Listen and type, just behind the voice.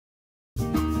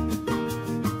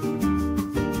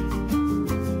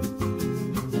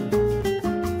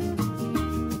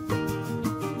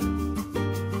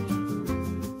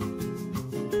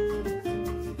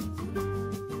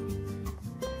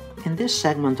this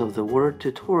segment of the Word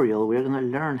tutorial, we're going to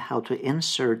learn how to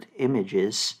insert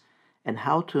images and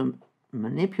how to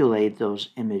manipulate those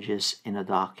images in a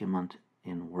document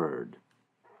in Word.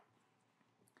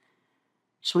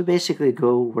 So we basically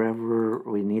go wherever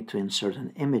we need to insert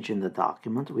an image in the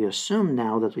document. We assume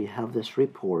now that we have this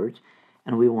report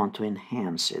and we want to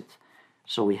enhance it.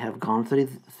 So we have gone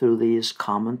through these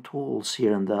common tools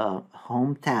here in the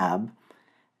Home tab,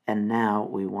 and now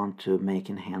we want to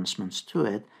make enhancements to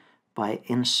it by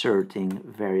inserting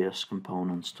various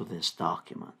components to this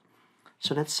document.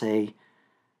 So let's say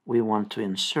we want to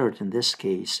insert, in this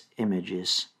case,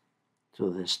 images to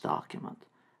this document.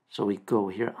 So we go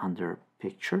here under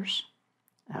Pictures.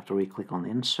 After we click on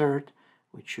Insert,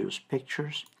 we choose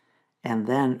Pictures, and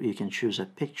then you can choose a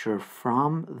picture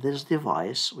from this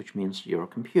device, which means your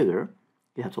computer.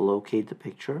 You have to locate the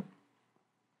picture,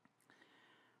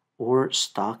 or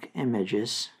stock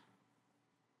images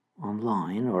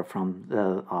online or from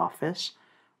the office,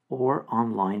 or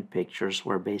online pictures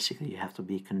where basically you have to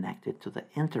be connected to the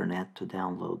internet to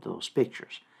download those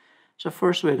pictures. So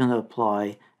first we're going to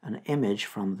apply an image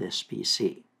from this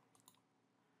PC.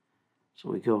 So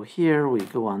we go here, we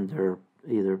go under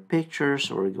either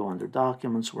Pictures or we go under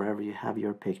Documents, wherever you have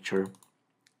your picture.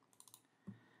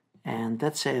 And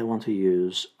let's say I want to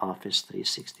use Office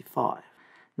 365.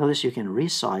 Notice you can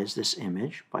resize this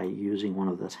image by using one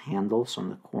of those handles on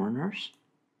the corners.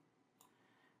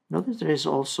 Notice there is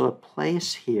also a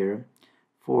place here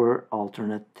for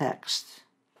alternate text.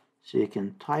 So you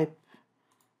can type.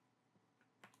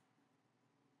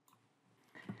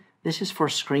 This is for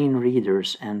screen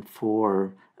readers and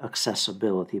for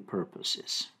accessibility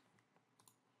purposes.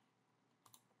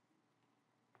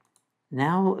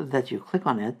 Now that you click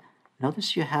on it,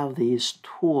 notice you have these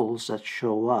tools that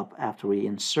show up after we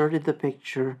inserted the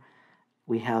picture.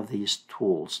 We have these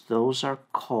tools. Those are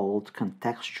called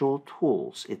contextual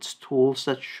tools. It's tools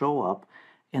that show up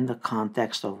in the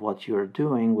context of what you're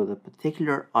doing with a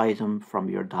particular item from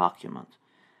your document.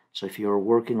 So if you're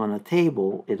working on a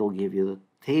table, it'll give you the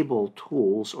table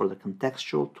tools or the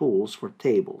contextual tools for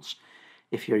tables.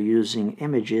 If you're using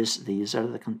images, these are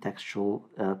the contextual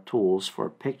tools for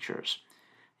pictures.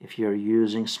 If you're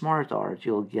using Smart Art,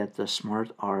 you'll get the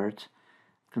Smart Art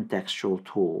contextual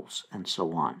tools and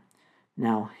so on.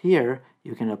 Now here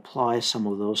you can apply some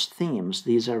of those themes.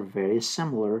 These are very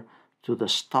similar to the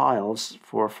styles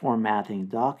for formatting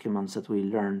documents that we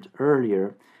learned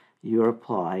earlier. You're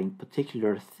applying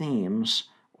particular themes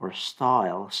or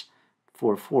styles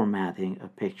for formatting a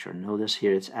picture. Notice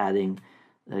here it's adding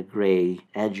the gray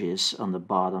edges on the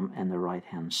bottom and the right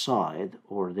hand side,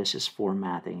 or this is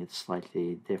formatting, it's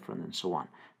slightly different and so on.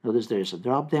 Notice there's a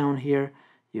drop down here.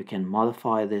 You can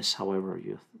modify this however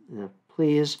you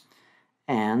please,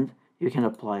 and you can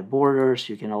apply borders.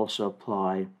 You can also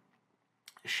apply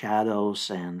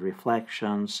shadows and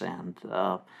reflections and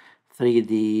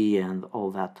 3D and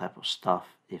all that type of stuff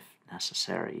if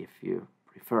necessary, if you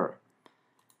prefer,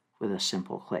 with a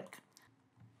simple click.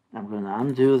 I'm going to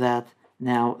undo that.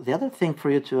 Now, the other thing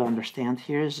for you to understand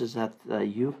here is that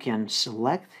you can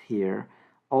select here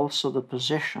also the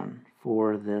position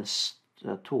for this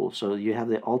tool. So you have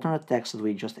the alternate text that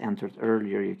we just entered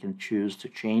earlier. You can choose to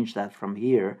change that from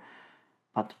here,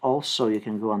 but also you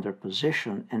can go under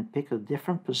Position and pick a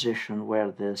different position where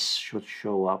this should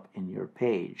show up in your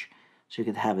page. So you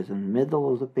could have it in the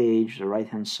middle of the page, the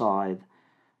right-hand side,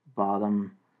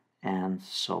 bottom, and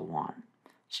so on.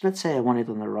 So let's say I want it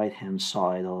on the right-hand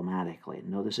side automatically.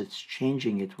 Notice it's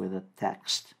changing it with a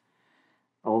text.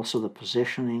 Also the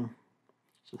positioning,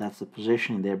 so that's the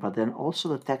positioning there, but then also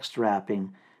the text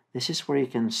wrapping. This is where you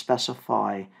can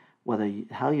specify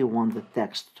how you want the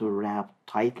text to wrap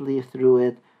tightly through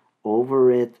it, over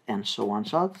it, and so on.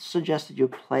 So I'll suggest that you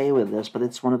play with this, but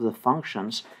it's one of the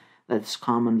functions that's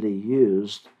commonly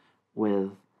used with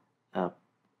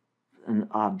an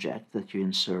object that you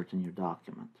insert in your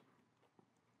document.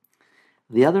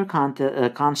 The other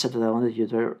concept that I wanted you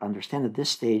to understand at this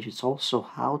stage is also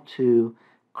how to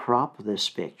crop this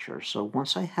picture. So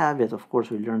once I have it, of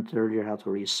course, we learned earlier how to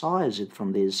resize it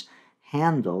from these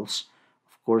handles.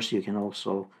 Of course, you can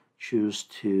also choose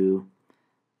to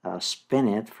spin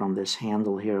it from this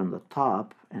handle here on the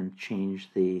top and change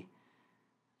the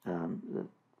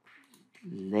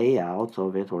layout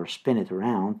of it or spin it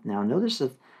around. Now notice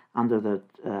that under the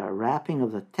wrapping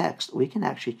of the text, we can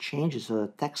actually change it so the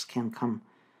text can come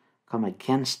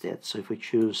against it. So if we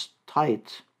choose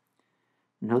tight,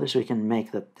 notice we can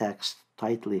make the text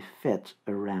tightly fit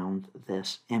around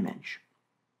this image.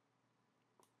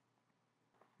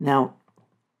 Now,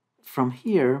 from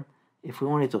here, if we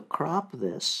wanted to crop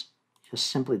this, just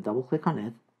simply double click on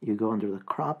it you go under the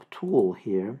crop tool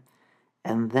here,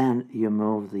 and then you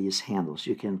move these handles.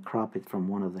 You can crop it from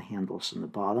one of the handles in the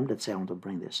bottom. Let's say I want to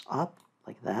bring this up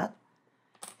like that,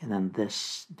 and then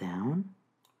this down.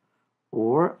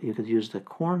 Or you could use the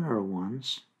corner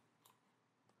ones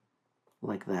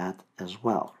like that as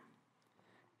well.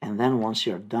 And then once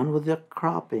you're done with the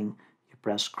cropping, you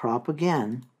press crop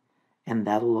again, and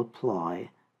that will apply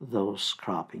those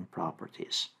cropping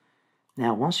properties.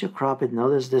 Now, once you crop it,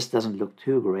 notice this doesn't look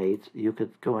too great. You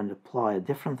could go and apply a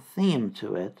different theme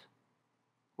to it,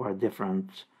 or a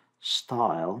different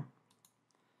style,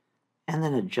 and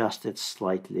then adjust it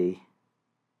slightly.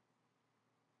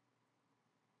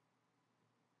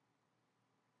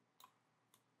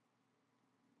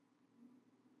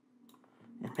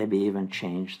 And maybe even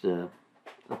change the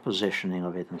positioning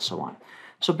of it and so on.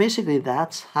 So basically,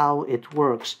 that's how it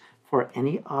works for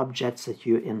any objects that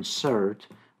you insert,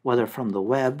 whether from the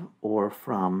web or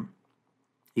from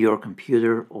your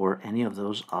computer or any of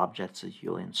those objects that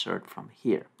you'll insert from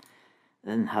here,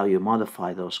 and how you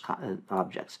modify those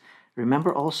objects.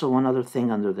 Remember also one other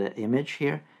thing under the image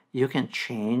here, you can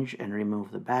change and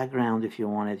remove the background if you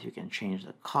want it. You can change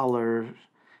the color.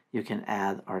 You can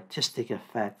add artistic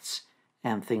effects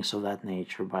and things of that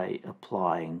nature by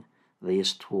applying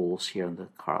these tools here in the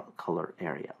color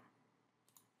area.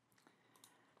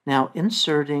 Now,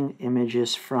 inserting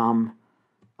images from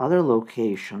other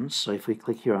locations. So if we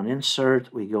click here on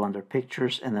Insert, we go under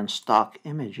Pictures and then Stock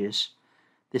Images.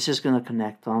 This is going to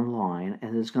connect online,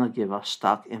 and it's going to give us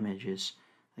stock images,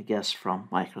 I guess, from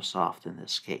Microsoft in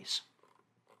this case.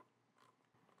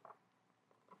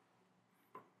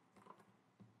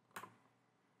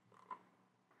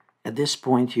 At this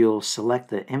point, you'll select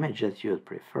the image that you would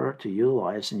prefer to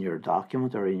utilize in your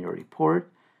document or in your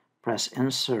report, press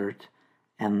Insert,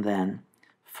 and then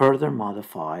further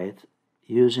modify it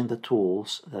using the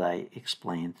tools that I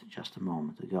explained just a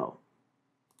moment ago.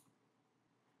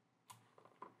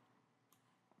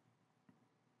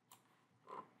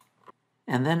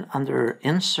 And then under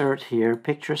Insert here,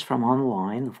 Pictures from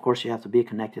Online, of course you have to be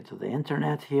connected to the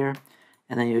internet here,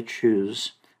 and then you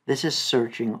choose, this is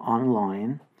searching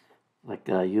online, like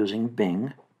using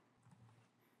Bing.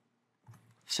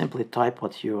 Simply type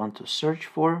what you want to search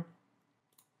for,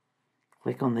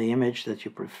 click on the image that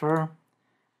you prefer,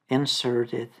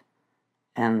 insert it,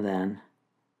 and then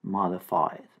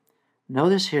modify it.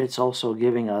 Notice here it's also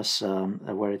giving us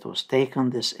where it was taken,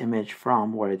 this image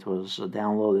from, where it was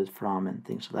downloaded from, and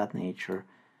things of that nature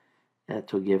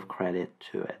to give credit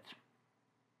to it.